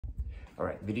All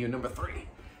right, video number 3.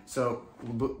 So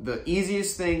the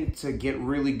easiest thing to get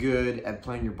really good at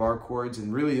playing your bar chords,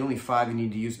 and really the only 5 you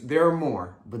need to use, there are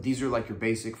more, but these are like your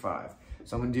basic 5.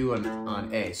 So I'm gonna do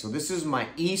on A. So this is my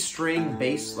E string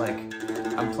bass, like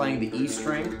I'm playing the E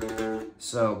string,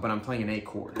 but I'm playing an A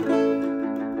chord. You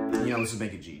know, let's just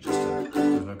make it G, just so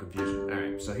there's no confusion. All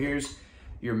right, so here's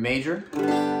your major.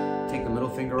 Take the middle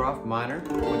finger off, minor,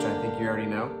 which I think you already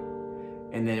know.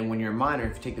 And then when you're a minor,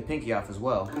 if you take the pinky off as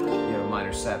well, you have a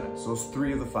minor 7. So those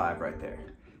 3 of the 5 right there.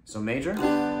 So major,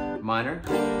 minor,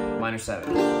 minor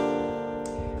 7.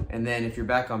 And then if you're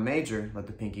back on major, let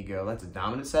the pinky go. That's a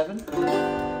dominant 7.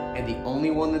 And the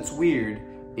only one that's weird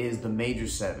is the major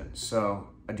 7. So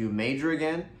I do major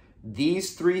again.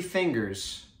 These 3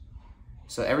 fingers,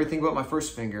 so everything but my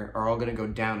first finger, are all gonna go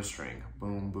down a string.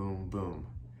 Boom, boom, boom.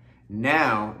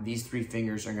 Now, these 3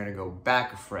 fingers are gonna go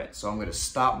back a fret. So I'm gonna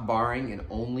stop barring and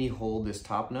only hold this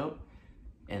top note.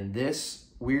 And this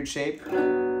weird shape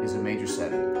is a major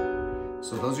 7.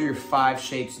 So those are your 5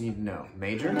 shapes you need to know.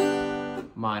 Major,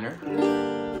 minor,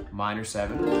 minor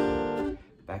 7.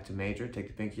 Back to major, take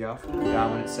the pinky off,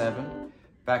 dominant 7.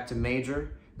 Back to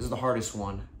major, this is the hardest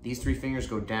one. These 3 fingers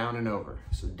go down and over.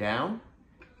 So down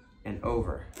and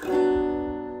over.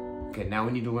 Okay, now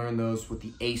we need to learn those with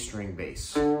the A string bass.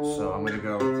 So I'm gonna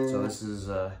go, so this is,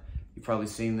 you've probably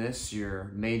seen this,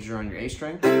 your major on your A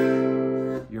string,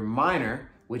 your minor,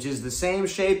 which is the same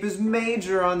shape as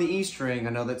major on the E string. I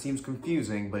know that seems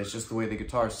confusing, but it's just the way the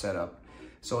guitar's set up.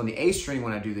 So on the A string,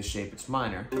 when I do this shape, it's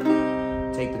minor.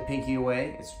 Take the pinky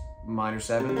away, it's minor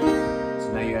 7.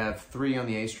 So now you have 3 on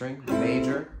the A string,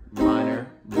 major,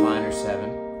 minor, minor 7.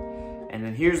 And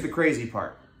then here's the crazy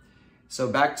part. So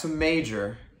back to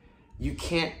major, you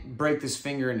can't break this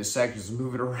finger into sections and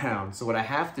move it around. So what I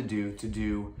have to do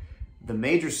the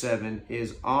major 7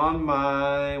 is on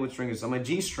my, what string is it? On my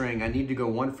G string, I need to go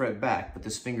 1 fret back, but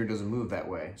this finger doesn't move that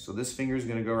way. So this finger is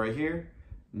gonna go right here.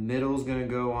 Middle's gonna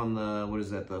go on the, what is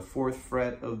that? The 4th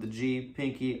fret of the G,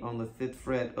 pinky on the 5th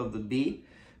fret of the B.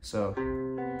 So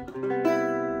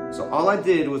all I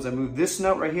did was I moved this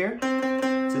note right here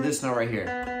to this note right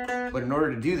here. But in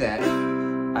order to do that,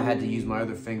 I had to use my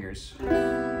other fingers.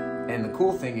 And the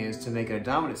cool thing is, to make it a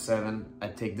dominant 7, I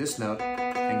take this note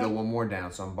and go 1 more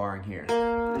down, so I'm barring here.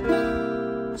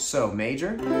 So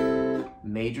major,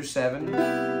 major 7,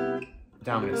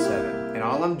 dominant 7. And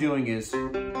all I'm doing is,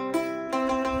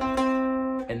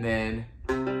 and then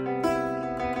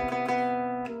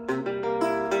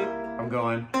I'm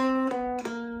going,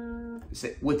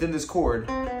 within this chord,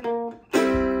 so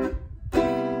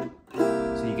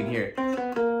you can hear it.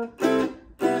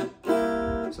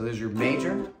 So there's your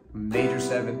major, major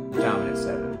 7, dominant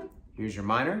 7. Here's your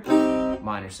minor,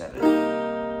 minor 7.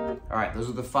 All right, those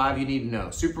are the 5 you need to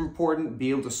know. Super important, be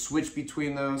able to switch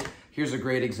between those. Here's a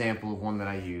great example of one that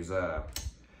I use.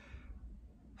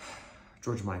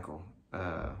 George Michael.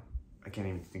 I can't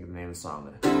even think of the name of the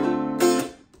song.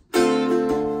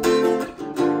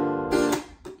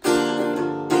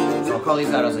 So I'll call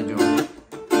these out as I do them.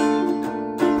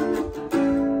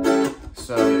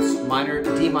 So it's minor,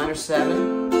 D minor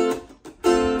 7,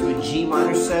 to a G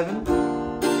minor 7,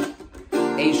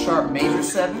 A sharp major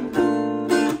 7,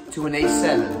 to an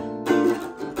A7.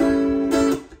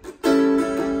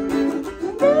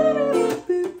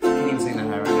 Can't even sing that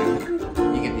high right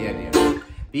now. You get the idea.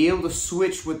 Be able to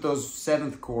switch with those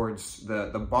 7th chords,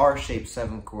 the bar-shaped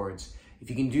 7th chords. If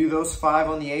you can do those 5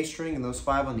 on the A string and those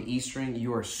 5 on the E string,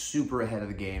 you are super ahead of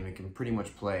the game and can pretty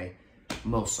much play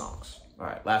most songs. All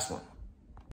right, last one.